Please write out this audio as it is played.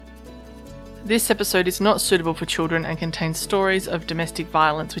This episode is not suitable for children and contains stories of domestic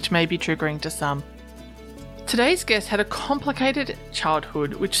violence which may be triggering to some. Today's guest had a complicated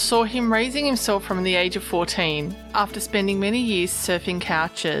childhood which saw him raising himself from the age of 14. After spending many years surfing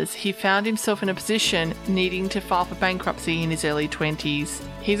couches, he found himself in a position needing to file for bankruptcy in his early 20s.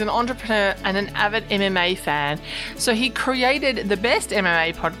 He's an entrepreneur and an avid MMA fan, so he created the best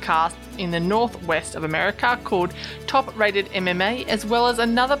MMA podcast in the northwest of America called Top Rated MMA, as well as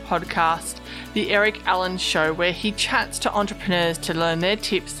another podcast, The Eric Allen Show, where he chats to entrepreneurs to learn their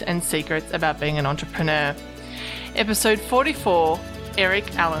tips and secrets about being an entrepreneur. Episode 44,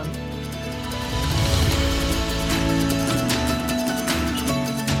 Eric Allen.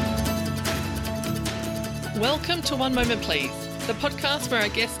 Welcome to One Moment Please, the podcast where our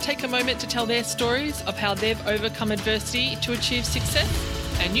guests take a moment to tell their stories of how they've overcome adversity to achieve success,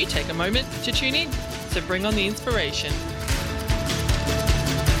 and you take a moment to tune in. So bring on the inspiration.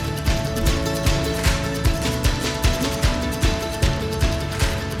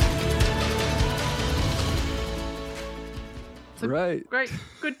 Right. Great.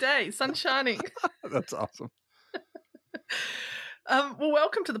 Good day. Sun shining. That's awesome. Well,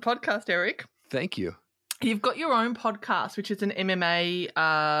 welcome to the podcast, Eric. Thank you. You've got your own podcast, which is an MMA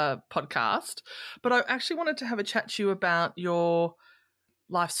podcast, but I actually wanted to have a chat to you about your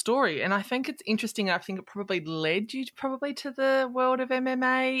life story, and I think it's interesting. I think it probably led you to the world of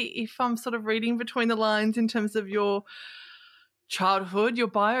MMA, if I'm sort of reading between the lines in terms of your childhood. Your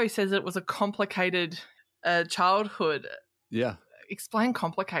bio says it was a complicated childhood. Yeah. Explain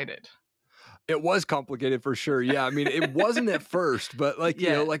complicated. It was complicated for sure. Yeah. I mean, it wasn't at first, but you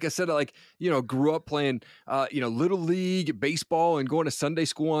know, like I said, grew up playing, Little League, baseball, and going to Sunday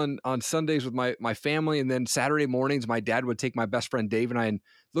school on Sundays with my family. And then Saturday mornings, my dad would take my best friend Dave and I and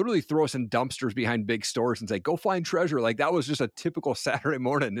literally throw us in dumpsters behind big stores and say, go find treasure. Like that was just a typical Saturday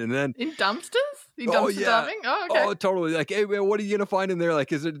morning. And then in dumpsters? You dumpster diving? Oh, okay. Oh, totally. Like, hey man, what are you going to find in there? Like,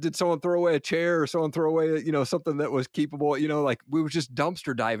 did someone throw away a chair or someone throw away, something that was keepable, like we were just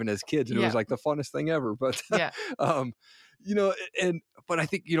dumpster diving as kids and it was like the funnest thing ever. But, but I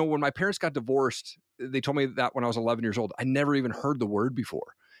think, when my parents got divorced, they told me that when I was 11 years old, I never even heard the word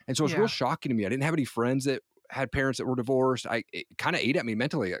before. And so it's real shocking to me. I didn't have any friends that had parents that were divorced. It kind of ate at me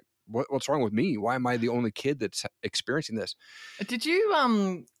mentally. Like, what's wrong with me? Why am I the only kid that's experiencing this? Did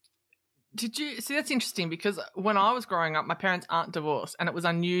you see? That's interesting because when I was growing up, my parents aren't divorced, and it was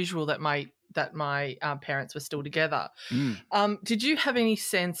unusual that my parents were still together. Did you have any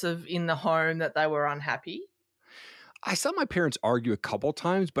sense of in the home that they were unhappy? I saw my parents argue a couple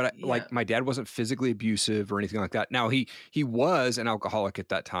times, but like my dad wasn't physically abusive or anything like that. Now he was an alcoholic at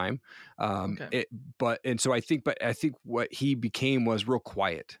that time. But I think what he became was real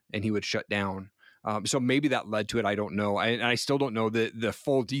quiet and he would shut down. So maybe that led to it. I don't know. I still don't know the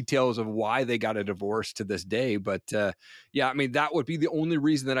full details of why they got a divorce to this day. But I mean, that would be the only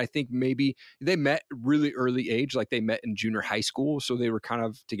reason that I think maybe they met really early age, like they met in junior high school. So they were kind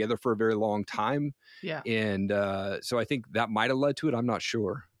of together for a very long time. Yeah. And so I think that might have led to it. I'm not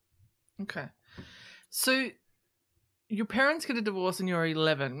sure. Okay. So your parents get a divorce when you were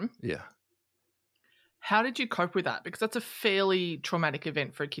 11. Yeah. How did you cope with that? Because that's a fairly traumatic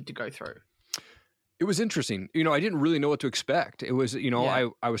event for a kid to go through. It was interesting. I didn't really know what to expect. It was,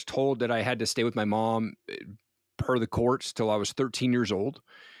 I was told that I had to stay with my mom per the courts till I was 13 years old.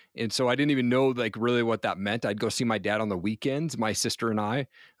 And so I didn't even know like really what that meant. I'd go see my dad on the weekends, my sister and I,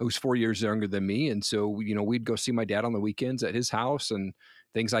 who's 4 years younger than me. And so, we'd go see my dad on the weekends at his house and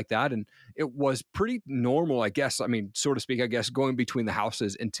things like that. And it was pretty normal, I guess. I mean, so to speak, I guess, going between the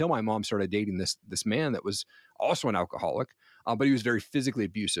houses until my mom started dating this man that was also an alcoholic. But he was very physically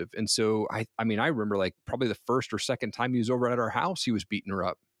abusive. And so, I remember like probably the first or second time he was over at our house, he was beating her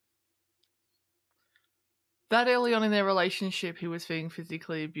up. That early on in their relationship, he was being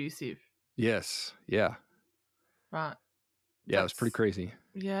physically abusive. Yes. Yeah. Right. Yeah, it was pretty crazy.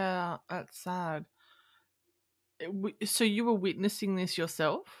 Yeah, that's sad. So you were witnessing this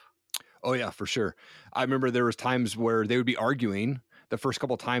yourself? Oh, yeah, for sure. I remember there was times where they would be arguing. The first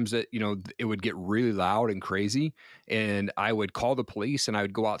couple of times that, it would get really loud and crazy, and I would call the police and I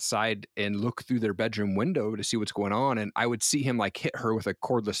would go outside and look through their bedroom window to see what's going on. And I would see him like hit her with a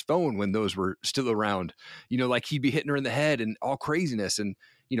cordless phone when those were still around, like he'd be hitting her in the head and all craziness. And,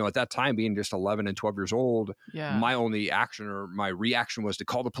 at that time being just 11 and 12 years old, my only action or my reaction was to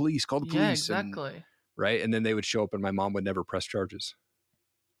call the police. Yeah, exactly. Right. And then they would show up and my mom would never press charges.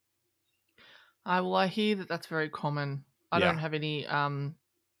 I hear that that's very common. I don't have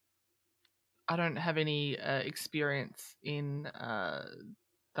any experience in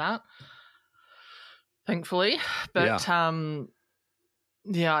that, thankfully. But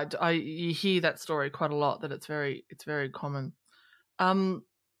Yeah, you hear that story quite a lot, that it's very common.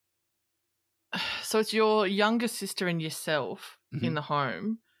 So it's your younger sister and yourself in the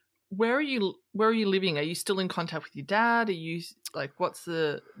home. Where are you living? Are you still in contact with your dad? Are you like, what's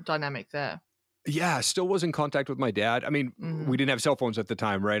the dynamic there? Yeah, still was in contact with my dad. I mean, we didn't have cell phones at the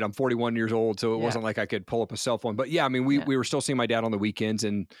time, right? I'm 41 years old, so it wasn't like I could pull up a cell phone. But yeah, I mean, we were still seeing my dad on the weekends,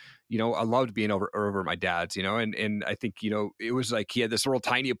 and I loved being over at my dad's, and I think it was like he had this little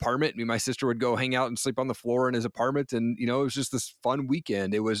tiny apartment. Me and my sister would go hang out and sleep on the floor in his apartment, and it was just this fun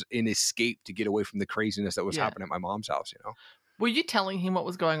weekend. It was an escape to get away from the craziness that was happening at my mom's house. Were you telling him what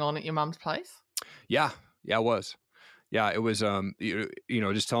was going on at your mom's place? Yeah, I was. Yeah, it was,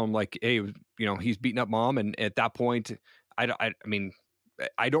 just tell him like, hey, he's beating up mom. And at that point, I mean,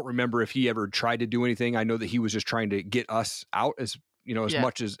 I don't remember if he ever tried to do anything. I know that he was just trying to get us out as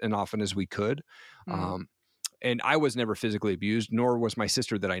much as and often as we could. And I was never physically abused, nor was my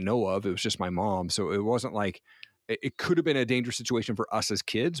sister that I know of. It was just my mom. So it wasn't like, it could have been a dangerous situation for us as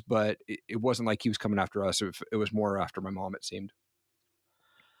kids, but it wasn't like he was coming after us. It was more after my mom, it seemed.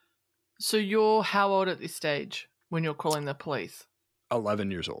 So you're how old at this stage when you're calling the police?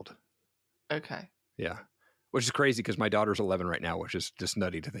 11 years old. Okay. Yeah. Which is crazy because my daughter's 11 right now, which is just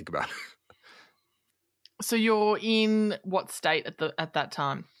nutty to think about. So you're in what state at that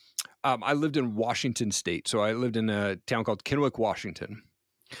time? I lived in Washington State. So I lived in a town called Kennewick, Washington.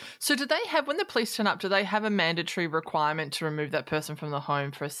 So when the police turn up, do they have a mandatory requirement to remove that person from the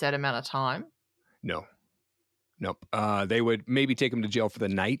home for a set amount of time? No. Nope. They would maybe take him to jail for the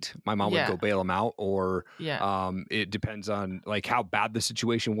night. My mom would go bail him out, or it depends on like how bad the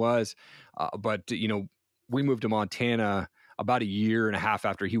situation was. But we moved to Montana about a year and a half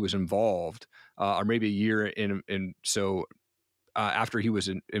after he was involved, or maybe a year in. So after he was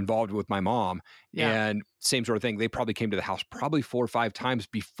involved with my mom, and same sort of thing. They probably came to the house probably 4 or 5 times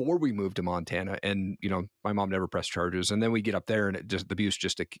before we moved to Montana, and my mom never pressed charges. And then we get up there, and the abuse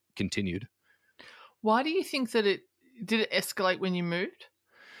just continued. Why do you think that did it escalate when you moved?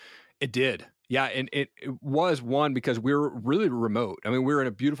 It did. Yeah. And it was one because we were really remote. I mean, we were in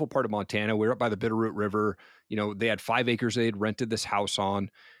a beautiful part of Montana. We were up by the Bitterroot River. They had 5 acres they had rented this house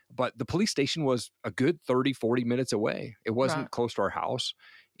on, but the police station was a good 30, 40 minutes away. It wasn't close to our house.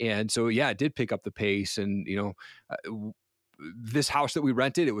 And so, it did pick up the pace. And, this house that we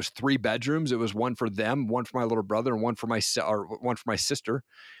rented, it was 3 bedrooms. It was one for them, one for my little brother, and one for my sister.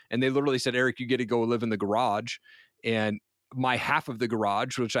 And they literally said, Eric, you get to go live in the garage. And my half of the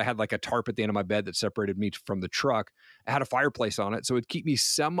garage, which I had like a tarp at the end of my bed that separated me from the truck, I had a fireplace on it. So it'd keep me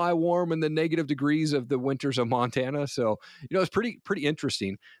semi-warm in the negative degrees of the winters of Montana. So, it's pretty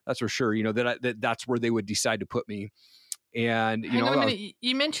interesting. That's for sure. That's where they would decide to put me. And hang on a minute.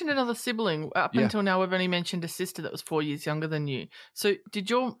 You mentioned another sibling. Up until now, we've only mentioned a sister that was 4 years younger than you. So did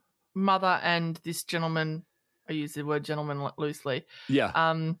your mother and this gentleman, I use the word gentleman loosely, have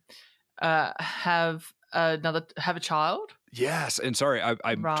a child? Yes. And sorry,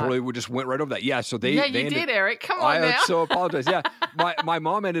 I totally just went right over that. Yeah. So they did, Eric. Come on now. I so apologize. Yeah. My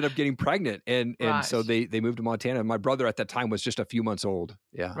mom ended up getting pregnant, and so they moved to Montana. My brother at that time was just a few months old.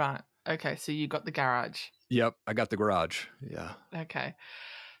 Yeah. Right. Okay. So you got the garage. Yep. I got the garage. Yeah. Okay.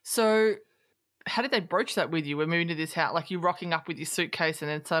 So how did they broach that with you? We're moving to this house, like you're rocking up with your suitcase, and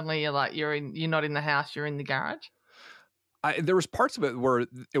then suddenly you're like, you're not in the house, you're in the garage? There was parts of it where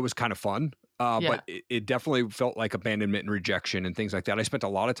it was kind of fun. But it definitely felt like abandonment and rejection and things like that. I spent a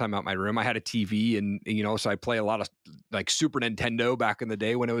lot of time out in my room. I had a TV, and so I play a lot of like Super Nintendo back in the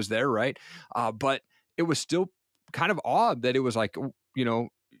day when it was there, right? But it was still kind of odd that it was like,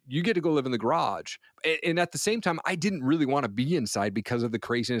 you get to go live in the garage. And at the same time, I didn't really want to be inside because of the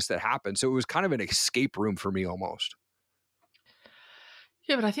craziness that happened. So it was kind of an escape room for me almost.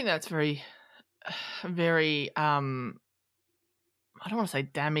 Yeah, but I think that's very, very, I don't want to say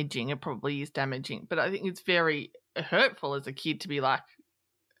damaging. It probably is damaging, but I think it's very hurtful as a kid to be like,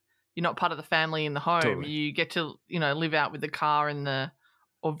 you're not part of the family in the home. Totally. You get to, live out with the car and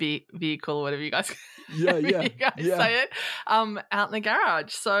or vehicle or whatever you guys, say it, out in the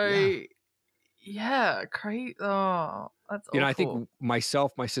garage. So crazy. Oh, that's awful. I think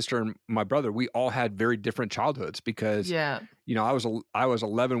myself, my sister, and my brother, we all had very different childhoods because, I was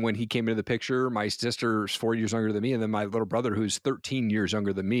 11 when he came into the picture. My sister's 4 years younger than me. And then my little brother, who's 13 years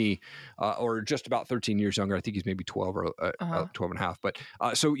younger than me, or just about 13 years younger. I think he's maybe 12 or 12 and a half. But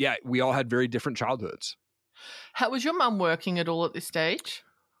we all had very different childhoods. How was your mum working at all at this stage?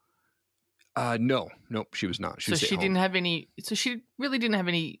 Nope, she was not. She didn't have any. So she really didn't have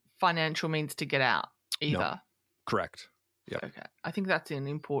any financial means to get out either. No. Correct. Yeah. Okay, I think that's an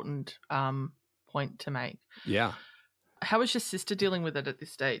important point to make. Yeah. How was your sister dealing with it at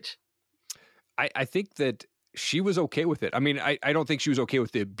this stage? I think that she was okay with it. I mean, I don't think she was okay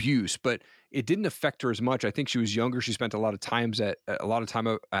with the abuse, but it didn't affect her as much. I think she was younger. She spent a lot of time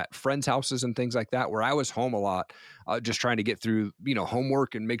at friends' houses and things like that, where I was home a lot, just trying to get through,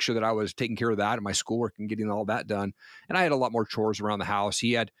 homework and make sure that I was taking care of that and my schoolwork and getting all that done. And I had a lot more chores around the house.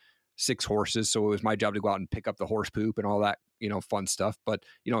 He had 6 horses, so it was my job to go out and pick up the horse poop and all that, fun stuff, but,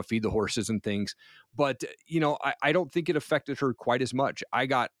 feed the horses and things. But, I don't think it affected her quite as much. I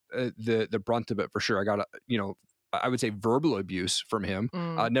got the brunt of it for sure. I got, I would say verbal abuse from him,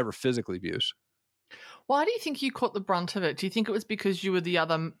 never physical abuse. Why do you think you caught the brunt of it? Do you think it was because you were the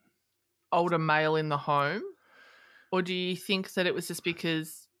other older male in the home? Or do you think that it was just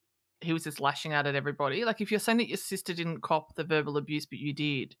because he was just lashing out at everybody? Like, if you're saying that your sister didn't cop the verbal abuse, but you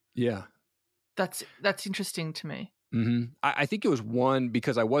did. Yeah. That's interesting to me. Mm-hmm. I think it was one,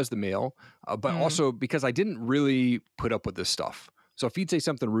 because I was the male, but also because I didn't really put up with this stuff. So if he'd say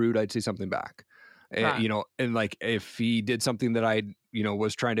something rude, I'd say something back. Right. And like if he did something that I,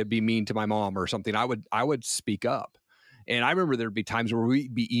 was trying to be mean to my mom or something, I would speak up. And I remember there'd be times where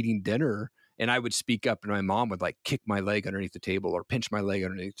we'd be eating dinner and I would speak up and my mom would like kick my leg underneath the table or pinch my leg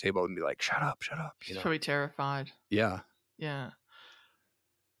underneath the table and be like, shut up. She's probably terrified. Yeah. Yeah.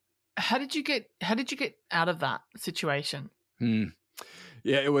 How did you get out of that situation? Yeah,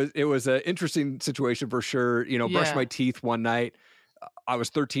 it was an interesting situation for sure. Brushed my teeth one night. I was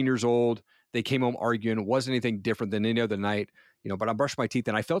 13 years old. They came home arguing. It wasn't anything different than any other night, but I brushed my teeth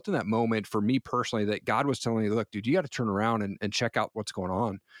and I felt in that moment for me personally that God was telling me, look, dude, you got to turn around and check out what's going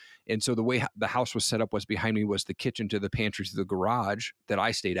on. And so the way the house was set up was behind me was the kitchen to the pantry to the garage that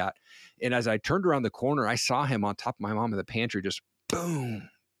I stayed at. And as I turned around the corner, I saw him on top of my mom in the pantry, just boom,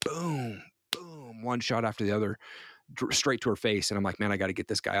 boom, boom, one shot after the other, straight to her face. And I'm like, man, I got to get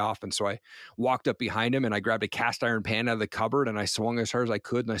this guy off. And so I walked up behind him and I grabbed a cast iron pan out of the cupboard and I swung as hard as I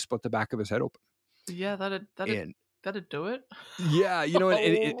could and I split the back of his head open. Yeah, that'd do it. Yeah,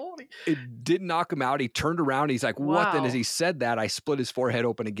 it did knock him out. He turned around. He's like, what? Wow. Then as he said that, I split his forehead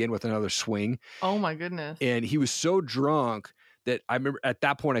open again with another swing. Oh my goodness. And he was so drunk that I remember at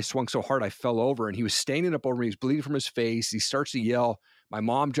that point I swung so hard I fell over and he was standing up over me. He was bleeding from his face. He starts to yell. My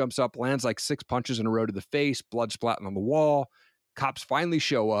mom jumps up, lands like 6 punches in a row to the face, blood splatting on the wall. Cops finally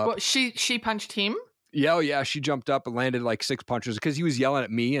show up. What, she punched him? Yeah, she jumped up and landed like 6 punches because he was yelling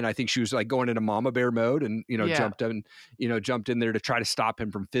at me, and I think she was like going into mama bear mode, and jumped in there to try to stop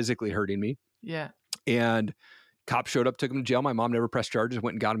him from physically hurting me. Yeah. And cops showed up, took him to jail. My mom never pressed charges,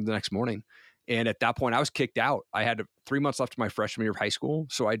 went and got him the next morning. And at that point, I was kicked out. I had 3 months left of my freshman year of high school,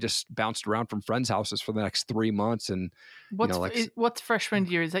 so I just bounced around from friends' houses for the next 3 months. And what's freshman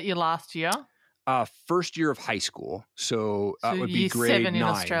year? Is that your last year? First year of high school, so that would be grade 7 in 9.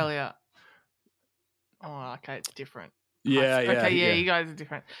 Australia. Oh, okay, it's different. Yeah, yeah. You guys are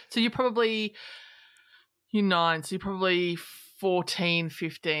different. So you're 9, so you're probably 14,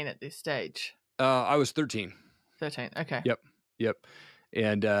 15 at this stage. I was 13. 13, okay. Yep.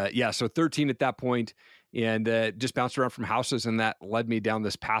 And so 13 at that point, and just bounced around from houses, and that led me down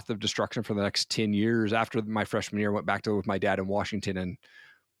this path of destruction for the next 10 years. After my freshman year, I went back to live with my dad in Washington and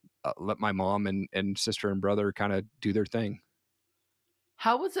let my mom and sister and brother kind of do their thing.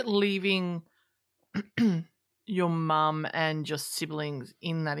 How was it leaving your mum and your siblings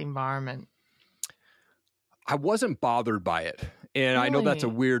in that environment? I wasn't bothered by it. And really? I know that's a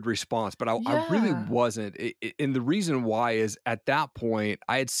weird response, but I really wasn't. And the reason why is at that point,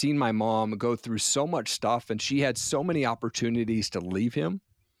 I had seen my mom go through so much stuff and she had so many opportunities to leave him.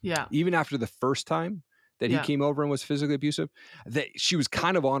 Yeah. Even after the first time that he came over and was physically abusive, that she was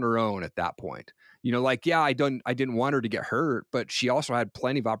kind of on her own at that point. I didn't want her to get hurt, but she also had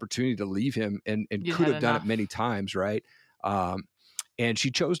plenty of opportunity to leave him and could have done it many times, right? And she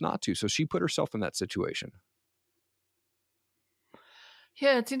chose not to. So she put herself in that situation.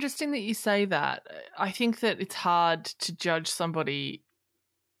 Yeah, it's interesting that you say that. I think that it's hard to judge somebody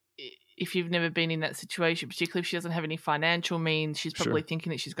if you've never been in that situation, particularly if she doesn't have any financial means. She's probably thinking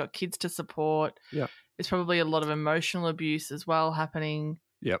that she's got kids to support. Yeah. There's probably a lot of emotional abuse as well happening.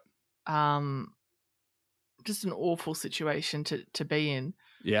 Yep. Just an awful situation to be in.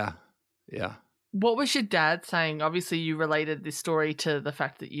 Yeah. Yeah. What was your dad saying? Obviously, you related this story to the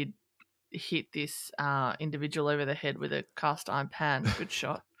fact that you'd hit this individual over the head with a cast iron pan. Good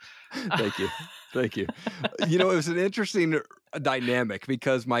shot. Thank you. Thank you. You know, it was an interesting dynamic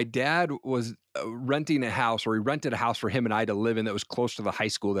because my dad was renting a house, or he rented a house for him and I to live in that was close to the high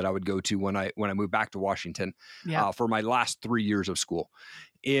school that I would go to when I moved back to Washington for my last 3 years of school.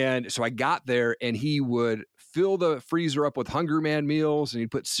 And so I got there, and he would fill the freezer up with Hungry Man meals, and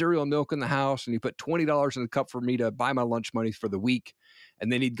he'd put cereal and milk in the house, and he'd put $20 in the cup for me to buy my lunch money for the week.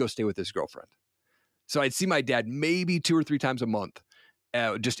 And then he'd go stay with his girlfriend. So I'd see my dad maybe 2 or 3 times a month,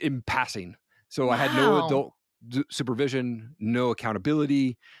 just in passing. So I had no adult supervision, no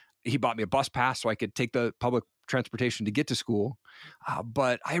accountability. He bought me a bus pass so I could take the public transportation to get to school.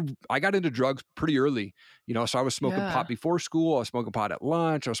 But I got into drugs pretty early, you know, so I was smoking pot before school. I was smoking pot at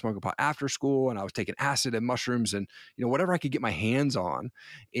lunch. I was smoking pot after school, and I was taking acid and mushrooms and, you know, whatever I could get my hands on,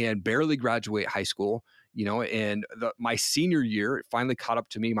 and barely graduate high school, you know, and my senior year, it finally caught up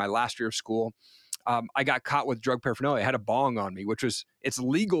to me, my last year of school. I got caught with drug paraphernalia. I had a bong on me, it's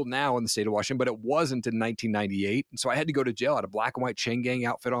legal now in the state of Washington, but it wasn't in 1998. And so I had to go to jail. I had a black and white chain gang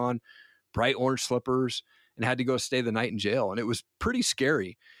outfit on, bright orange slippers, and had to go stay the night in jail. And it was pretty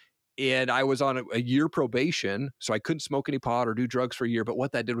scary. And I was on a year probation, so I couldn't smoke any pot or do drugs for a year. But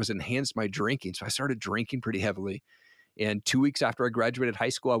what that did was enhance my drinking. So I started drinking pretty heavily. And 2 weeks after I graduated high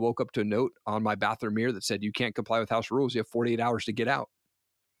school, I woke up to a note on my bathroom mirror that said, "You can't comply with house rules. You have 48 hours to get out."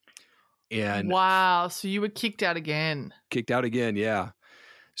 And wow, so you were kicked out again. Kicked out again, yeah.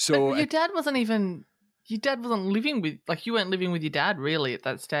 So but your dad wasn't living with, like, you weren't living with your dad really at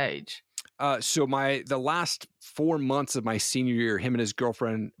that stage. So the last 4 months of my senior year, him and his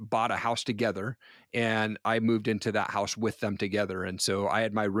girlfriend bought a house together, and I moved into that house with them together. And so I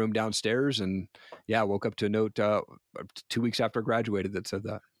had my room downstairs, and I woke up to a note 2 weeks after I graduated that said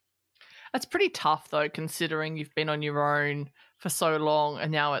that. That's pretty tough though, considering you've been on your own for so long,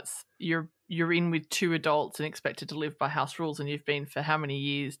 and now you're in with 2 adults and expected to live by house rules, and you've been for how many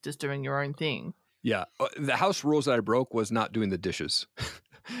years just doing your own thing? Yeah. The house rules that I broke was not doing the dishes.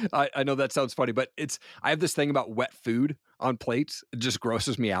 I know that sounds funny, but I have this thing about wet food on plates. It just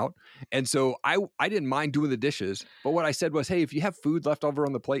grosses me out. And so I didn't mind doing the dishes, but what I said was, hey, if you have food left over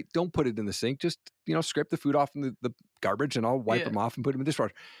on the plate, don't put it in the sink. Just, you know, scrape the food off in the garbage, and I'll wipe them off and put them in the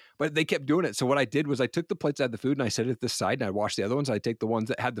dishwasher. But they kept doing it. So what I did was I took the plates that had the food and I set it at this side, and I washed the other ones. I take the ones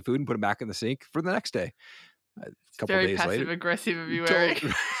that had the food and put them back in the sink for the next day. A couple very days passive later, aggressive of you, Eric.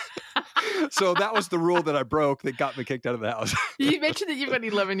 So that was the rule that I broke that got me kicked out of the house. You mentioned that you've got an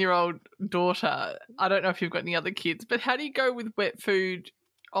 11-year-old daughter. I don't know if you've got any other kids, but how do you go with wet food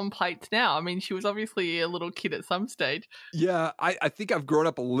on plates now? I mean, she was obviously a little kid at some stage. Yeah, I think I've grown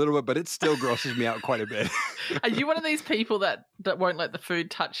up a little bit, but it still grosses me out quite a bit. Are you one of these people that won't let the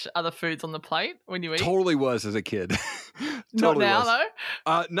food touch other foods on the plate when you eat? Totally was as a kid. Not now,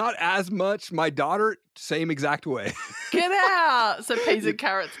 though? Not as much. My daughter, same exact way. Get out! So peas and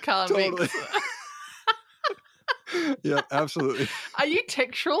carrots can't mix. Yeah, absolutely. Are you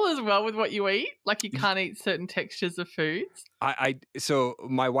textural as well with what you eat? Like, you can't eat certain textures of foods? So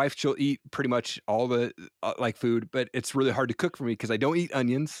my wife, she'll eat pretty much all the like food, but it's really hard to cook for me because I don't eat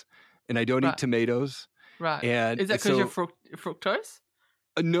onions and I don't eat tomatoes. Right. And is that because you're fructose?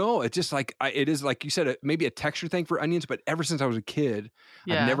 No, it's just like it is, like you said, maybe a texture thing for onions. But ever since I was a kid,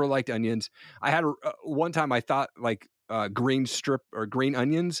 I've never liked onions. I had one time I thought like green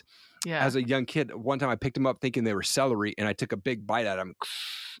onions. Yeah. As a young kid, one time I picked them up thinking they were celery, and I took a big bite at them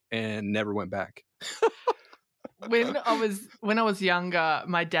and never went back. When I was younger,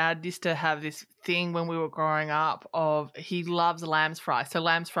 my dad used to have this thing when we were growing up of he loves lamb's fry. So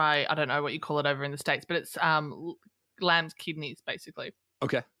lamb's fry, I don't know what you call it over in the States, but it's lamb's kidneys basically.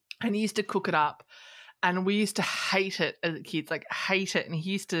 Okay. And he used to cook it up, and we used to hate it as kids, like hate it. And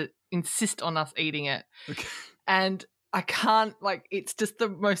he used to insist on us eating it. Okay. And I can't, like, it's just the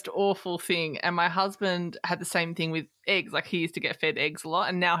most awful thing. And my husband had the same thing with eggs. Like, he used to get fed eggs a lot,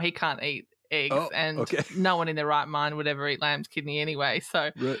 and now he can't eat eggs. No one in their right mind would ever eat lamb's kidney anyway. So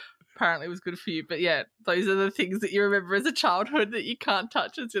apparently it was good for you. But yeah, those are the things that you remember as a childhood that you can't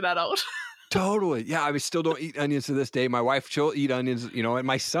touch as an adult. Totally. Yeah, I still don't eat onions to this day. My wife, she'll eat onions, you know, and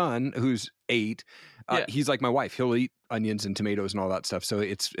my son, who's 8, he's like my wife. He'll eat onions and tomatoes and all that stuff. So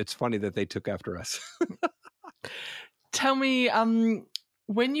it's funny that they took after us. Tell me,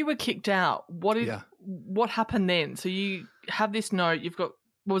 when you were kicked out, what happened then? So you have this note, you've got,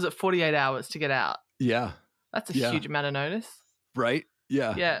 what was it, 48 hours to get out? Yeah. That's a huge amount of notice. Right?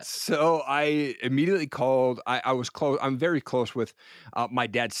 Yeah. Yeah. So I immediately called, I was close, I'm very close with my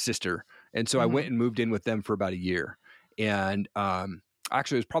dad's sister. And so I went and moved in with them for about a year. And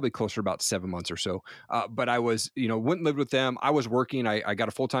Actually, it was probably closer to about 7 months or so. But I was, went and lived with them. I was working. I got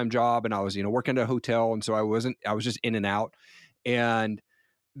a full-time job, and I was, working at a hotel. And so I was just in and out. And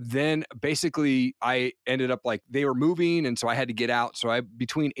then basically I ended up like they were moving. And so I had to get out. So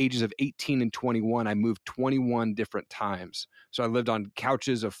between ages of 18 and 21, I moved 21 different times. So I lived on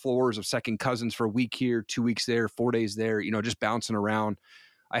couches of floors of second cousins for a week here, 2 weeks there, 4 days there, just bouncing around.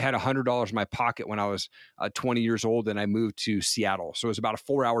 I had $100 in my pocket when I was 20 years old, and I moved to Seattle. So it was about a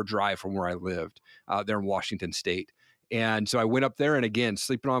 4-hour drive from where I lived there in Washington State. And so I went up there, and again,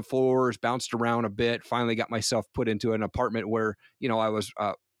 sleeping on floors, bounced around a bit, finally got myself put into an apartment where,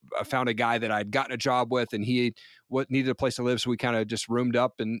 I found a guy that I'd gotten a job with, and he needed a place to live. So we kind of just roomed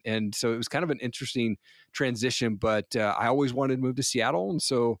up. And so it was kind of an interesting transition, but I always wanted to move to Seattle. And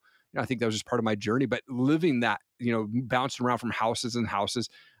so I think that was just part of my journey, but living that, bouncing around from houses and houses,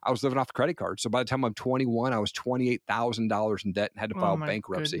 I was living off the credit card. So by the time I'm 21, I was $28,000 in debt and had to file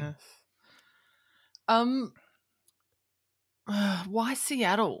bankruptcy. Goodness. Why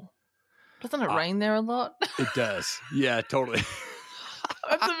Seattle? Doesn't it rain there a lot? It does. Yeah, totally.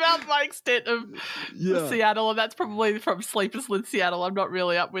 That's about my extent of Seattle, and that's probably from Sleepers in Seattle. I'm not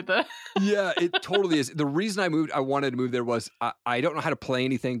really up with it. Yeah, it totally is. The reason I wanted to move there was I don't know how to play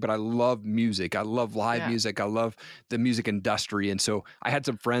anything, but I love music. I love live music. I love the music industry. And so I had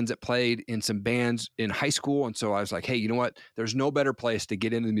some friends that played in some bands in high school. And so I was like, hey, you know what? There's no better place to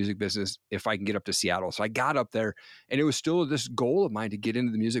get into the music business if I can get up to Seattle. So I got up there, and it was still this goal of mine to get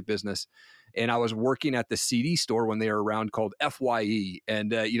into the music business. And I was working at the CD store when they were around called FYE.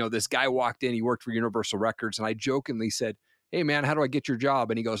 And, this guy walked in, he worked for Universal Records. And I jokingly said, hey, man, how do I get your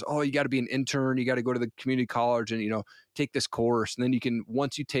job? And he goes, oh, you got to be an intern. You got to go to the community college and, take this course. And then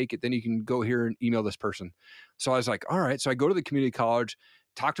once you take it, then you can go here and email this person. So I was like, all right. So I go to the community college,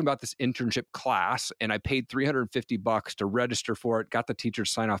 talked to him about this internship class, and I paid $350 to register for it, got the teacher to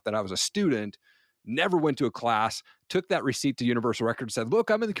sign off that I was a student, never went to a class, took that receipt to Universal Records, said, look,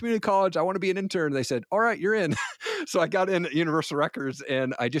 I'm in the community college. I want to be an intern. They said, all right, you're in. So I got in at Universal Records,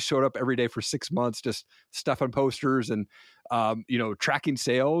 and I just showed up every day for 6 months, just stuffing posters and, tracking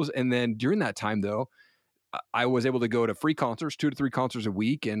sales. And then during that time, though, I was able to go to free concerts, 2 to 3 concerts a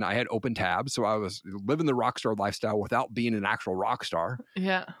week, and I had open tabs. So I was living the rock star lifestyle without being an actual rock star.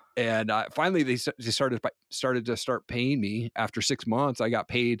 Yeah. And finally, they started to paying me after 6 months. I got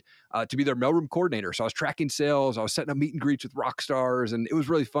paid to be their mailroom coordinator. So I was tracking sales. I was setting up meet and greets with rock stars, and it was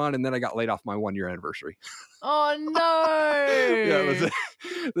really fun. And then I got laid off my 1-year anniversary. Oh no! Yeah,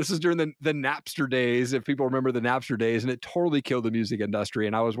 this is during the Napster days, if people remember the Napster days, and it totally killed the music industry.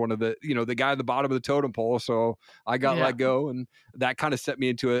 And I was one of the guy at the bottom of the totem pole. So I got let go, and that kind of set me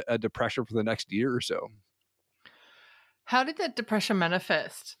into a depression for the next year or so. How did that depression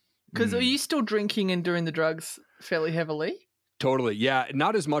manifest? Because are you still drinking and doing the drugs fairly heavily? Totally. Yeah.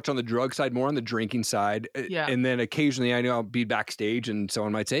 Not as much on the drug side, more on the drinking side. Yeah. And then occasionally I know I'll be backstage and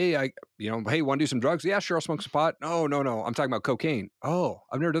someone might say, hey, hey, want to do some drugs? Yeah, sure. I'll smoke some pot. No. I'm talking about cocaine. Oh,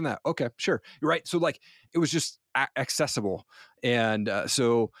 I've never done that. Okay, sure. You're right. So it was just accessible. And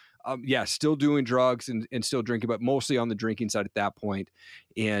still doing drugs and still drinking, but mostly on the drinking side at that point.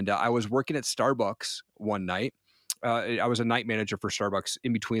 And I was working at Starbucks one night. I was a night manager for Starbucks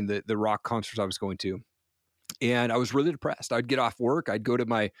in between the rock concerts I was going to. And I was really depressed. I'd get off work. I'd go to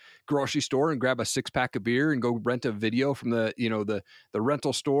my grocery store and grab a 6-pack of beer and go rent a video from the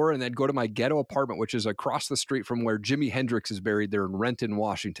rental store, and then go to my ghetto apartment, which is across the street from where Jimi Hendrix is buried there in Renton,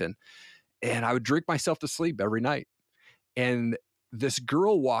 Washington. And I would drink myself to sleep every night. And this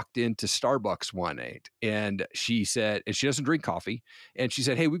girl walked into Starbucks one night, and she said, and she doesn't drink coffee. And she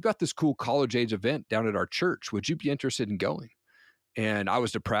said, hey, we've got this cool college age event down at our church. Would you be interested in going? And I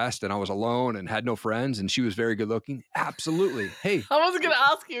was depressed, and I was alone and had no friends, and she was very good looking. Absolutely. Hey, I wasn't going to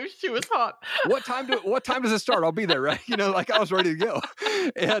ask you if she was hot. What time does it start? I'll be there, right? I was ready to go.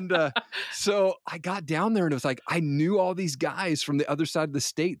 And so I got down there, and it was like, I knew all these guys from the other side of the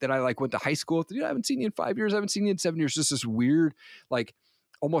state that I went to high school with. I haven't seen you in 5 years. I haven't seen you in 7 years. Just this weird,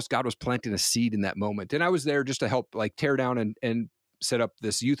 almost God was planting a seed in that moment. And I was there just to help tear down and set up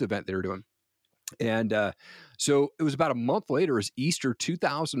this youth event they were doing. And so it was about a month later, it was Easter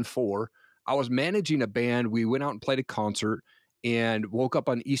 2004. I was managing a band. We went out and played a concert and woke up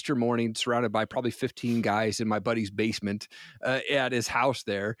on Easter morning surrounded by probably 15 guys in my buddy's basement at his house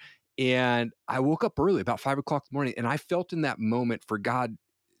there. And I woke up early, about 5 o'clock in the morning, and I felt in that moment for God,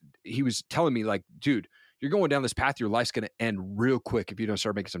 he was telling me dude, you're going down this path, your life's going to end real quick if you don't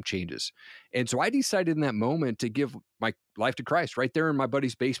start making some changes. And so I decided in that moment to give my life to Christ right there in my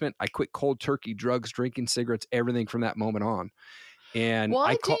buddy's basement. I quit cold turkey, drugs, drinking, cigarettes, everything from that moment on. And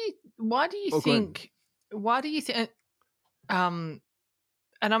why do you think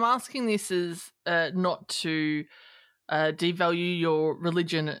And I'm asking this as not to devalue your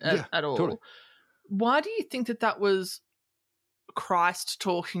religion at all. Totally. Why do you think that was Christ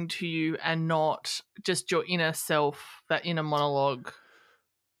talking to you and not just your inner self, that inner monologue?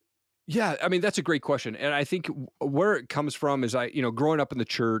 Yeah, I mean, that's a great question. And I think where it comes from is growing up in the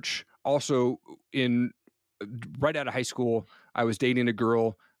church, also right out of high school, I was dating a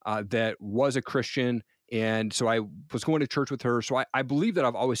girl that was a Christian. And so I was going to church with her. So I believe that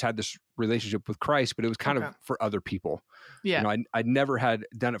I've always had this relationship with Christ, but it was kind of for other people. Yeah. I never had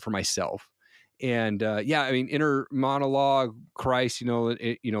done it for myself. And I mean, inner monologue, Christ,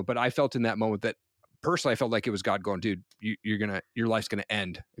 but I felt in that moment that personally, I felt like it was God going, dude, your life's going to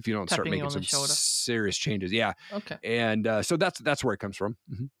end if you don't start making some serious changes. Yeah. Okay. And so that's where it comes from.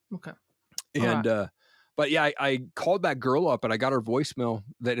 Mm-hmm. Okay. And, but yeah, I called that girl up and I got her voicemail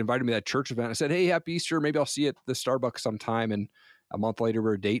that invited me to that church event. I said, hey, happy Easter. Maybe I'll see you at the Starbucks sometime. And a month later, we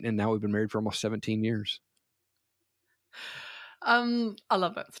were dating, and now we've been married for almost 17 years. I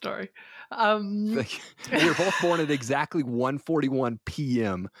love that story. We were both born at exactly 1:41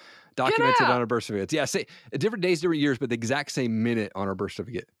 p.m. Documented on our birth certificates. Yeah, say different days, different years, but the exact same minute on our birth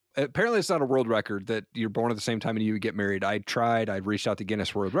certificate. Apparently, it's not a world record that you're born at the same time and you get married. I tried. I reached out to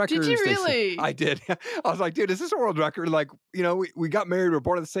Guinness World Records. Did you really? I did. I was like, dude, is this a world record? Like, we got married. We're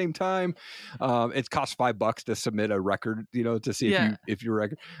born at the same time. It costs $5 to submit a record, to see if you're a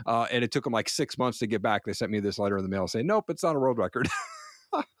record. And it took them like 6 months to get back. They sent me this letter in the mail saying, nope, it's not a world record.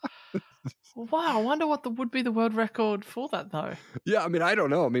 Wow, I wonder what would be the world record for that, though. Yeah, I mean, I don't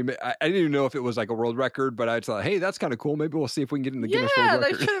know. I mean, I didn't even know if it was like a world record, but I thought, hey, that's kind of cool. Maybe we'll see if we can get in the Guinness World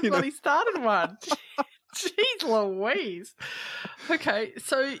Record. Yeah, they should have bloody started one. Jeez Louise. Okay,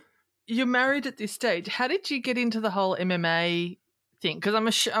 so you're married at this stage. How did you get into the whole MMA thing? Because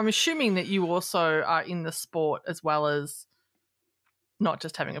I'm assuming that you also are in the sport as well as not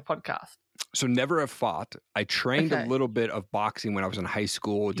just having a podcast. So never have fought. I trained a little bit of boxing when I was in high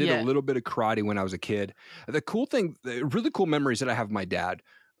school. Did a little bit of karate when I was a kid. The really cool memories that I have of my dad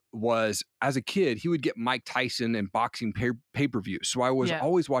was as a kid, he would get Mike Tyson and boxing pay-per-views. So I was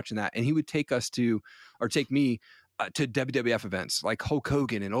always watching that. And he would take me to WWF events like Hulk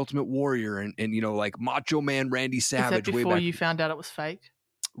Hogan and Ultimate Warrior and like Macho Man Randy Savage. Is that before you found out it was fake?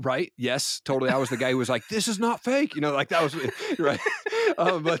 Right. Yes, totally. I was the guy who was like, this is not fake. Like that was right.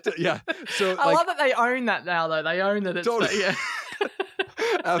 Yeah. So I love that they own that now, though. They own that it's totally. Yeah.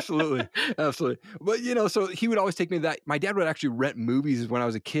 Absolutely. But, so he would always take me to that. My dad would actually rent movies when I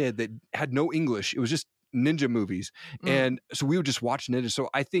was a kid that had no English. It was just ninja movies. And so we would just watch ninja. So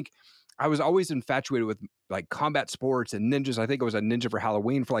I think I was always infatuated with like combat sports and ninjas. I think I was a ninja for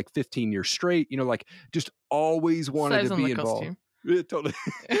Halloween for like 15 years straight, like just always wanted to be involved. Costume. Yeah, totally.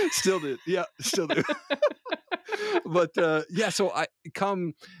 Still did. Yeah, still do. But so I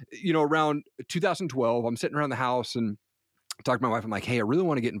come, around 2012, I'm sitting around the house and talk to my wife. I'm like, hey, I really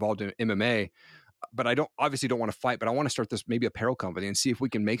want to get involved in MMA, but I don't want to fight, but I want to start this maybe apparel company and see if we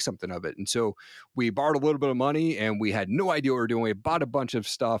can make something of it. And so we borrowed a little bit of money and we had no idea what we were doing. We bought a bunch of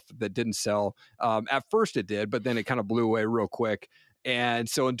stuff that didn't sell. At first it did, but then it kind of blew away real quick. And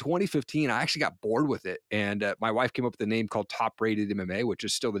so in 2015, I actually got bored with it. And my wife came up with a name called Top Rated MMA, which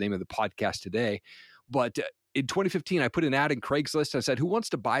is still the name of the podcast today. But in 2015, I put an ad in Craigslist. I said, who wants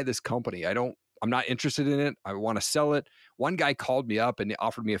to buy this company? I'm not interested in it. I want to sell it. One guy called me up and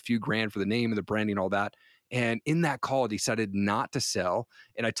offered me a few grand for the name and the branding and all that. And in that call, I decided not to sell.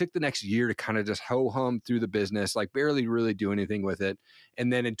 And I took the next year to kind of just ho-hum through the business, like barely really do anything with it.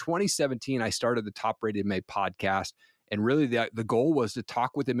 And then in 2017, I started the Top Rated MMA podcast. And really the goal was to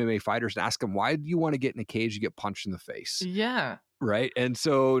talk with MMA fighters and ask them, why do you want to get in a cage to get punched in the face? Yeah. Right. And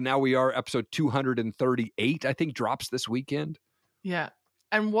so now we are episode 238, I think, drops this weekend. Yeah.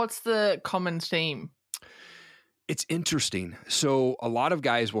 And what's the common theme? It's interesting. So a lot of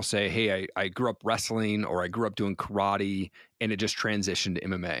guys will say, hey, I grew up wrestling or I grew up doing karate and it just transitioned to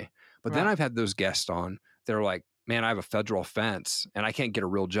MMA. But then I've had those guests on. They're like, man, I have a federal offense and I can't get a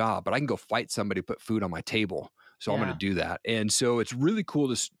real job, but I can go fight somebody, put food on my table. So I'm going to do that. And so it's really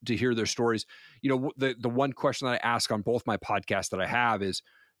cool to hear their stories. The one question that I ask on both my podcasts that I have is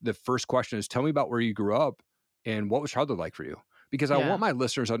the first question is, tell me about where you grew up and what was childhood like for you? Because I want my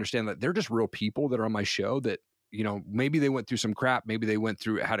listeners to understand that they're just real people that are on my show that, maybe they went through some crap, maybe they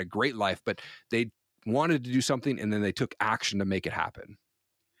had a great life, but they wanted to do something and then they took action to make it happen.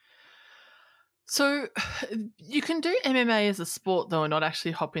 So you can do MMA as a sport though, and not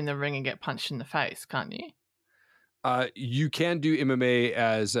actually hop in the ring and get punched in the face, can't you? You can do MMA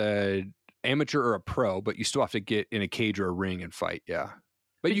as an amateur or a pro, but you still have to get in a cage or a ring and fight. Yeah,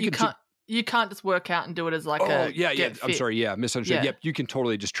 but you can You can't just work out and do it as like I'm sorry. Yeah. Misunderstood. Yeah. Yep. You can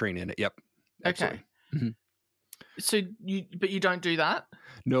totally just train in it. Yep. Absolutely. Okay. Mm-hmm. So you don't do that?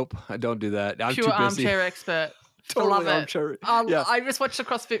 Nope. I don't do that. I'm Pure too busy. Armchair expert. Totally love it. armchair. I just watched the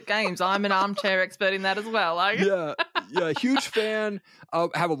CrossFit Games. I'm an armchair expert in that as well. Yeah. Huge fan.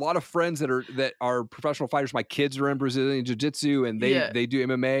 Have a lot of friends that are professional fighters. My kids are in Brazilian Jiu-Jitsu and they do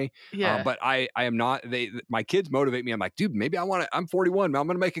MMA. Yeah. But I am not. My kids motivate me. I'm like, dude, maybe I want to. I'm 41. I'm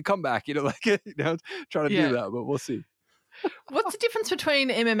going to make a comeback. Trying to do that, but we'll see. What's the difference between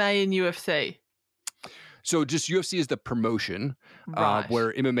MMA and UFC? So just UFC is the promotion, right.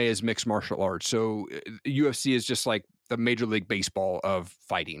 Where MMA is mixed martial arts. So UFC is just like the Major League Baseball of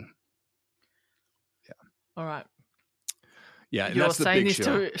fighting. Yeah. All right. Yeah, You're that's saying the big this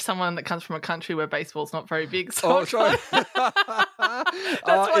show. To someone that comes from a country where baseball's not very big. So sorry. That's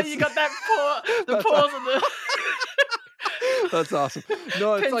why you got that pause and the That's awesome.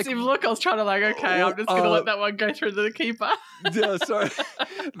 No, it's pensive look. I was trying to okay, I'm just going to let that one go through to the keeper. Yeah, sorry.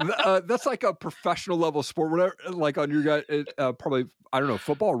 That's like a professional level sport. Whatever, like on your guy, probably I don't know,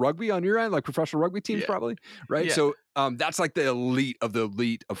 football, rugby on your end, like professional rugby teams, probably, right? Yeah. So that's like the elite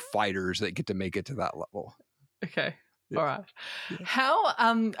of fighters that get to make it to that level. Okay. Yeah. All right. Yeah. How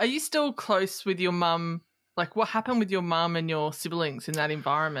are you still close with your mum? Like, what happened with your mum and your siblings in that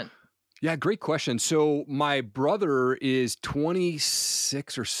environment? Yeah, great question. So my brother is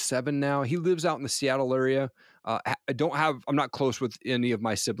 26 or 7 now. He lives out in the Seattle area. I'm not close with any of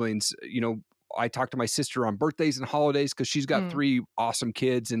my siblings. I talk to my sister on birthdays and holidays because she's got 3 awesome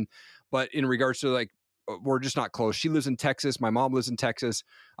kids. But in regards to we're just not close. She lives in Texas. My mom lives in Texas.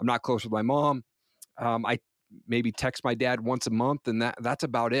 I'm not close with my mom. I maybe text my dad once a month, and that's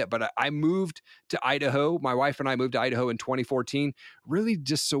about it. But I moved to Idaho. My wife and I moved to Idaho in 2014, really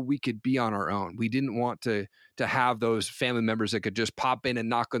just so we could be on our own. We didn't want to have those family members that could just pop in and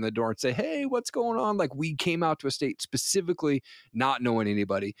knock on the door and say, hey, what's going on? Like, we came out to a state specifically not knowing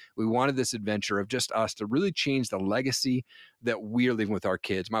anybody. We wanted this adventure of just us to really change the legacy that we're leaving with our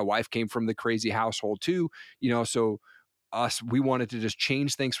kids. My wife came from the crazy household too, so we wanted to just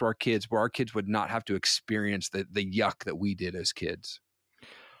change things for our kids where our kids would not have to experience the yuck that we did as kids.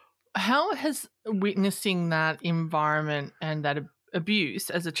 How has witnessing that environment and that abuse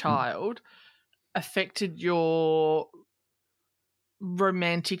as a child affected your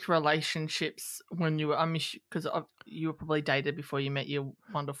romantic relationships when you were, because you were probably dated before you met your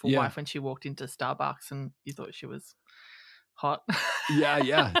wonderful wife when she walked into Starbucks and you thought she was hot?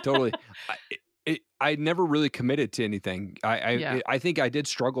 Yeah, totally. I never really committed to anything. I think I did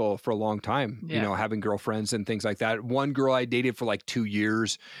struggle for a long time, having girlfriends and things like that. One girl I dated for 2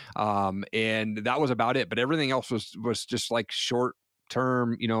 years, and that was about it. But everything else was just like short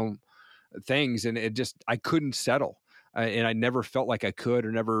term, things, and I couldn't settle, and I never felt like I could,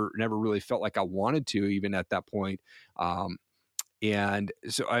 or never really felt like I wanted to, even at that point. And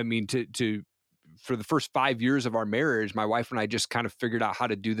so, for the first 5 years of our marriage, my wife and I just kind of figured out how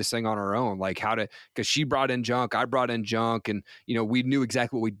to do this thing on our own, because she brought in junk, I brought in junk, and, we knew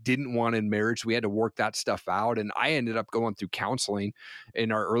exactly what we didn't want in marriage. So we had to work that stuff out. And I ended up going through counseling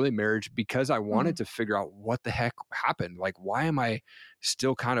in our early marriage because I wanted to figure out what the heck happened. Like, why am I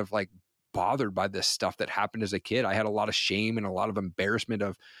still kind of bothered by this stuff that happened as a kid? I had a lot of shame and a lot of embarrassment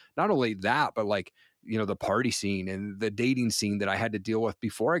of not only that, but the party scene and the dating scene that I had to deal with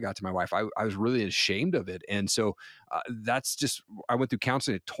before I got to my wife. I was really ashamed of it. And so that's just, I went through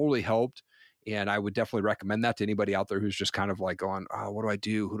counseling. It totally helped. And I would definitely recommend that to anybody out there who's just kind of going, oh, what do I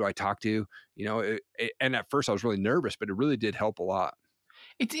do? Who do I talk to? And at first I was really nervous, but it really did help a lot.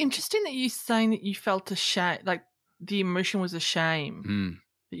 It's interesting that you're saying that you felt ashamed, like the emotion was a shame,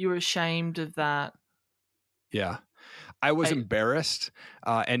 that you were ashamed of that. Yeah. I was embarrassed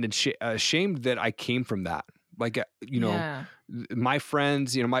and ashamed that I came from that. My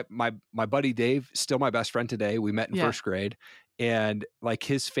friends, my buddy Dave, still my best friend today. We met in first grade, and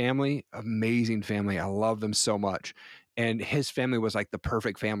his family, amazing family. I love them so much. And his family was the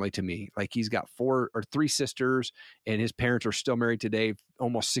perfect family to me. He's got 4 or 3 sisters, and his parents are still married today,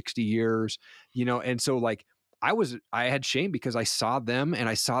 almost 60 years, and so I had shame because I saw them and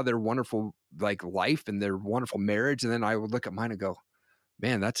I saw their wonderful life and their wonderful marriage. And then I would look at mine and go,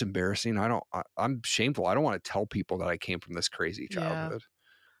 man, that's embarrassing. I'm shameful. I don't want to tell people that I came from this crazy childhood.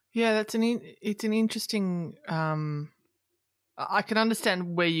 Yeah, it's an interesting, I can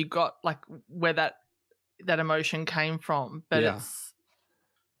understand where you got where that emotion came from, but it's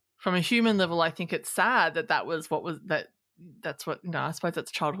from a human level. I think it's sad that was what was that. That's what, I suppose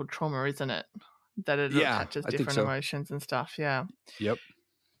that's childhood trauma, isn't it? That it attaches different emotions and stuff. Yeah. Yep.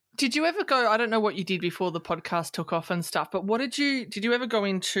 Did you ever go, I don't know what you did before the podcast took off and stuff, but did you ever go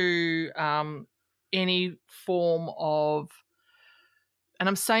into any form of, and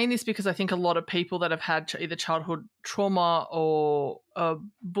I'm saying this because I think a lot of people that have had either childhood trauma or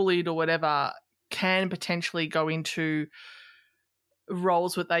bullied or whatever can potentially go into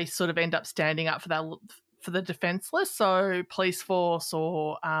roles where they sort of end up standing up for the defenseless, so police force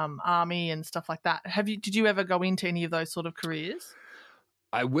or army and stuff like that. Did you ever go into any of those sort of careers?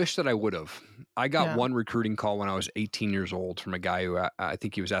 I wish that I would have. I got one recruiting call when I was 18 years old from a guy who I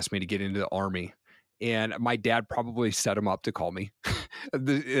think he was asking me to get into the Army. And my dad probably set him up to call me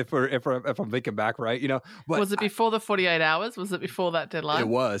if I'm thinking back, right? But was it before the 48 hours? Was it before that deadline? It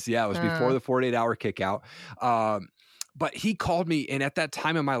was. Yeah, it was before the 48-hour kick out. But he called me. And at that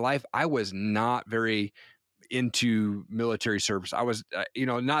time in my life, I was not very into military service. I was,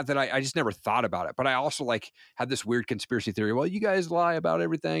 not that I just never thought about it, but I also had this weird conspiracy theory. Well, you guys lie about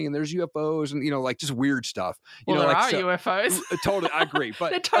everything and there's UFOs and, just weird stuff. There are UFOs. Totally. I agree.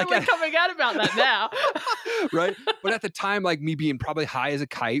 But they're totally coming out about that now. Right. But at the time, me being probably high as a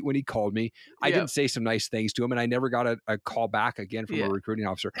kite when he called me, I didn't say some nice things to him and I never got a call back again from a recruiting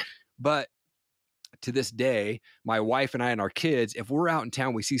officer. But to this day, my wife and I and our kids, if we're out in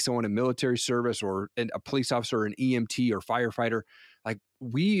town, we see someone in military service or a police officer, or an EMT or firefighter,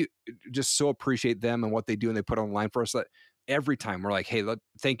 we just so appreciate them and what they do and they put on the line for us that every time we're like, hey,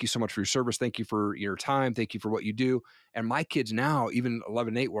 thank you so much for your service. Thank you for your time. Thank you for what you do. And my kids now, even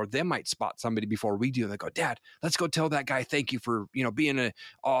 11, 8, where they might spot somebody before we do. And they go, Dad, let's go tell that guy, thank you for, being an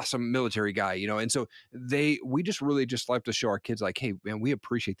awesome military guy, And so we just really just like to show our kids hey, man, we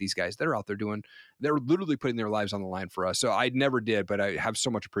appreciate these guys. They're out there they're literally putting their lives on the line for us. So I never did, but I have so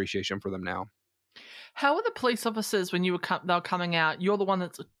much appreciation for them now. How are the police officers when they were coming out? You're the one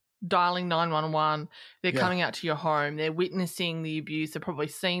that's dialing 911. They're coming out to your home. They're witnessing the abuse. They're probably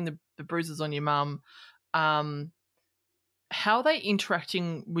seeing the bruises on your mum. How are they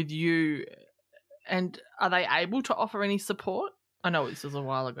interacting with you? And are they able to offer any support? I know this was a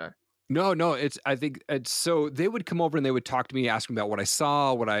while ago. No, I think it's so they would come over and they would talk to me, ask me about what I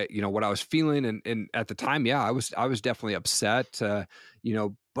saw, what I was feeling. And at the time, I was definitely upset,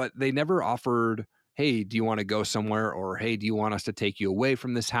 but they never offered, hey, do you want to go somewhere? Or, hey, do you want us to take you away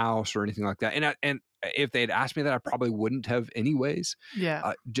from this house or anything like that? And if they had asked me that, I probably wouldn't have anyways.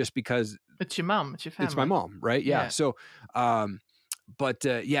 Yeah. Just because it's your mom, it's your family. It's my mom. Right. Yeah. So, so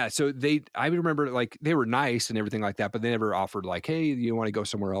I remember they were nice and everything like that, but they never offered hey, you want to go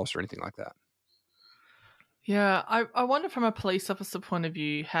somewhere else or anything like that. Yeah. I wonder from a police officer point of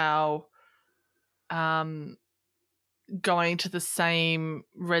view, how, going to the same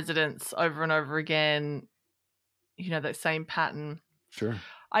residence over and over again, that same pattern. Sure.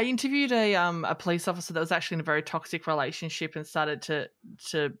 I interviewed a police officer that was actually in a very toxic relationship and started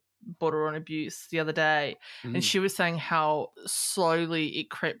to border on abuse the other day. And she was saying how slowly it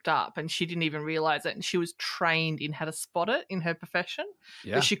crept up and she didn't even realize it. And she was trained in how to spot it in her profession,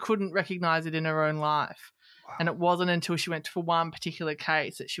 but she couldn't recognize it in her own life. Wow. And it wasn't until she went for one particular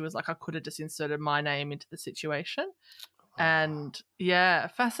case that she was like, I could have just inserted my name into the situation. Wow. And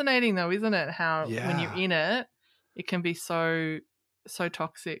fascinating though, isn't it? How when you're in it, it can be so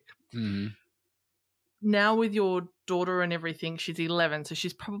toxic. Mm-hmm. Now with your daughter and everything, she's 11, so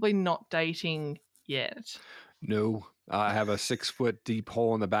she's probably not dating yet. No, I have a 6-foot deep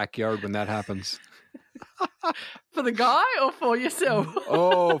hole in the backyard when that happens. For the guy or for yourself?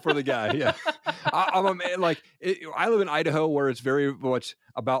 Oh, for the guy, yeah. I live in Idaho where it's very much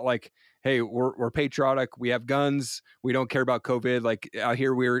about hey, we're patriotic. We have guns. We don't care about COVID. Out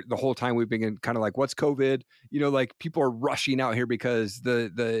here, the whole time we've been kind of what's COVID? People are rushing out here because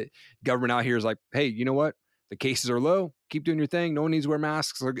the government out here is hey, you know what? The cases are low. Keep doing your thing. No one needs to wear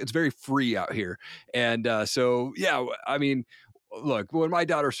masks. It's very free out here. And look, when my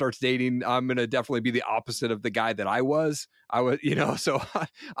daughter starts dating, I'm going to definitely be the opposite of the guy that I was. So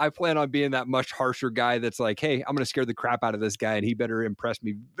I plan on being that much harsher guy that's hey, I'm going to scare the crap out of this guy and he better impress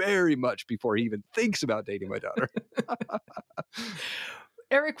me very much before he even thinks about dating my daughter.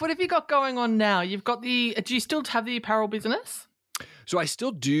 Eric, what have you got going on now? You've got do you still have the apparel business? So I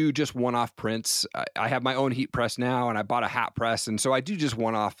still do just one-off prints. I have my own heat press now, and I bought a hat press, and so I do just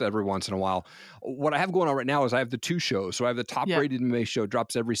one-off every once in a while. What I have going on right now is I have the 2 shows. So I have the Top Rated MMA show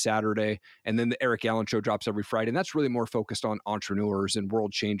drops every Saturday, and then the Eric Allen show drops every Friday, and that's really more focused on entrepreneurs and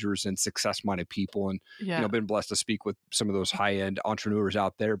world changers and success-minded people, and been blessed to speak with some of those high-end entrepreneurs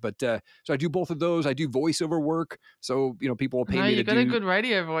out there. But so I do both of those. I do voiceover work, so people will pay me to do. You got a good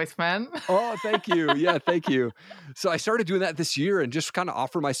radio voice, man. Oh, thank you. Yeah, thank you. So I started doing that this year, and and just kind of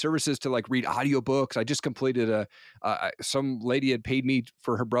offer my services to like read audiobooks. I just completed some lady had paid me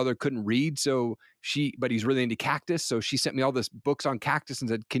for her brother couldn't read. But he's really into cactus. So she sent me all this books on cactus and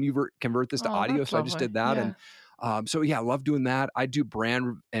said, can you convert this to audio? So I just did that. Yeah. And I love doing that. I do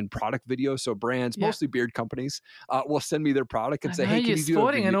brand and product videos. So brands, mostly beard companies, will send me their product and say, "Hey, can you do?" You're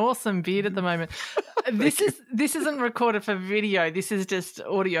sporting an awesome beard at the moment. This isn't recorded for video. This is just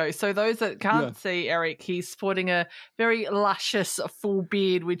audio. So those that can't see Eric, he's sporting a very luscious full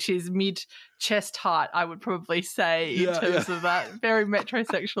beard, which is mid chest height, I would probably say, in terms of that. Very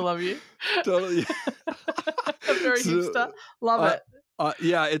metrosexual of you. Totally. Very hipster. Love it.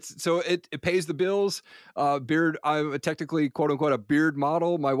 It pays the bills. Beard. I'm technically quote unquote a beard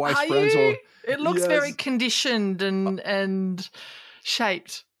model. My wife's friends will. It looks very conditioned and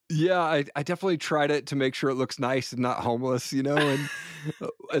shaped. Yeah, I definitely tried it to make sure it looks nice and not homeless, and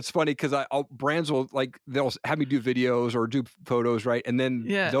it's funny because brands will they'll have me do videos or do photos, right? And then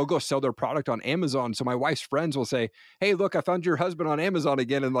they'll go sell their product on Amazon. So my wife's friends will say, "Hey, look, I found your husband on Amazon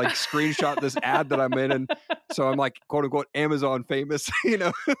again," and screenshot this ad that I'm in. And so I'm quote unquote Amazon famous,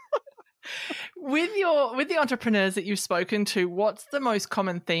 With the entrepreneurs that you've spoken to, what's the most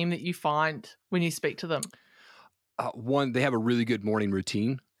common theme that you find when you speak to them? One, they have a really good morning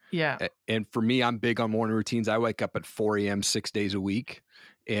routine. Yeah. And for me, I'm big on morning routines. I wake up at 4 a.m. 6 days a week.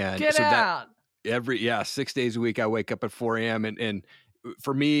 And Get out. 6 days a week, I wake up at 4 a.m. And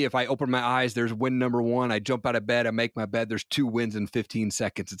for me, if I open my eyes, there's win number one. I jump out of bed, I make my bed. There's 2 wins in 15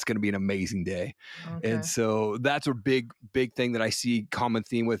 seconds. It's going to be an amazing day. Okay. And so that's a big, big thing that I see common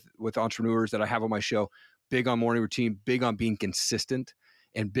theme with entrepreneurs that I have on my show. Big on morning routine, big on being consistent,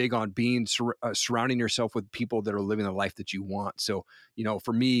 and big on being surrounding yourself with people that are living the life that you want. So,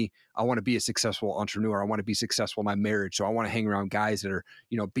 for me, I want to be a successful entrepreneur. I want to be successful in my marriage. So I want to hang around guys that are,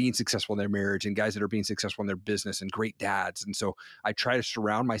 being successful in their marriage and guys that are being successful in their business and great dads. And so I try to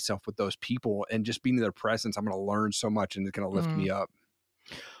surround myself with those people, and just being in their presence, I'm going to learn so much, and it's going to lift me up.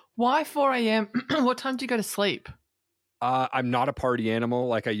 Why 4 a.m.? What time do you go to sleep? I'm not a party animal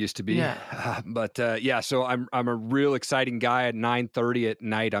like I used to be, so I'm a real exciting guy. At 9:30 at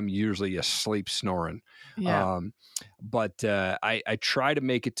night, I'm usually asleep snoring. Yeah. I try to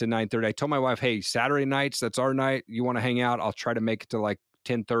make it to 9:30. I told my wife, "Hey, Saturday nights, that's our night. You want to hang out? I'll try to make it to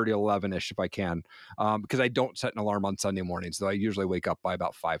 10:30, 11ish if I can, because I don't set an alarm on Sunday mornings, though I usually wake up by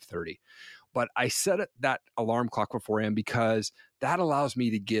about 5:30. But I set that alarm clock for 4 a.m. because that allows me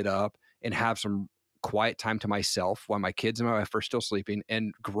to get up and have some quiet time to myself while my kids and my wife are still sleeping,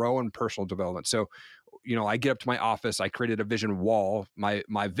 and grow in personal development. So, I get up to my office. I created a vision wall. My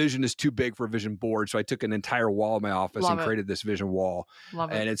vision is too big for a vision board. So I took an entire wall of my office and created this vision wall.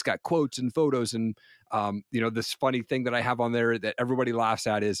 And it's got quotes and photos. And, this funny thing that I have on there that everybody laughs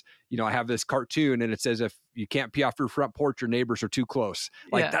at is, I have this cartoon and it says, if you can't pee off your front porch, your neighbors are too close.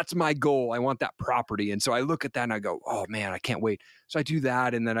 That's my goal. I want that property. And so I look at that and I go, oh man, I can't wait. So I do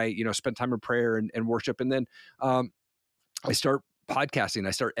that. And then I, spend time in prayer and worship. And then I start podcasting,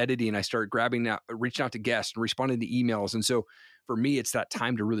 I start editing, I start reaching out to guests and responding to emails. And so for me, it's that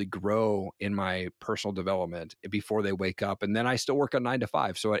time to really grow in my personal development before they wake up. And then I still work on 9 to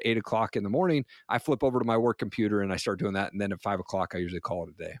 5. So at 8 o'clock in the morning, I flip over to my work computer and I start doing that. And then at 5 o'clock, I usually call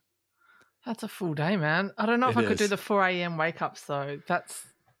it a day. That's a full day, man. I don't know if I could do the 4 a.m. wake ups though. That's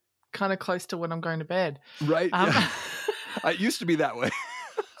kind of close to when I'm going to bed. Right. Yeah. I used to be that way.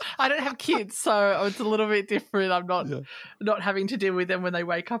 I don't have kids, so it's a little bit different. I'm not having to deal with them when they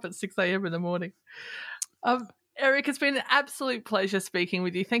wake up at 6 a.m. in the morning. Eric, it's been an absolute pleasure speaking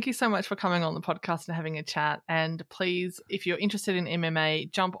with you. Thank you so much for coming on the podcast and having a chat. And please, if you're interested in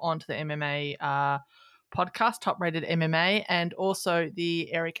MMA, jump onto the MMA podcast, Top Rated MMA, and also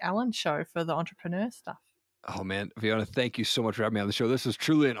the Eric Allen Show for the entrepreneur stuff. Oh, man. Fiona, thank you so much for having me on the show. This was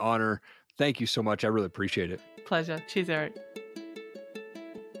truly an honor. Thank you so much. I really appreciate it. Pleasure. Cheers, Eric.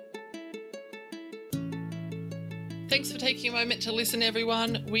 Thanks for taking a moment to listen,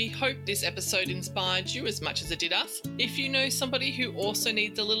 everyone. We hope this episode inspired you as much as it did us. If you know somebody who also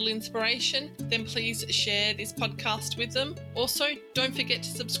needs a little inspiration, then please share this podcast with them. Also, don't forget to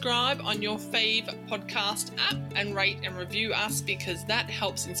subscribe on your fave podcast app and rate and review us, because that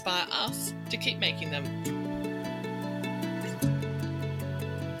helps inspire us to keep making them.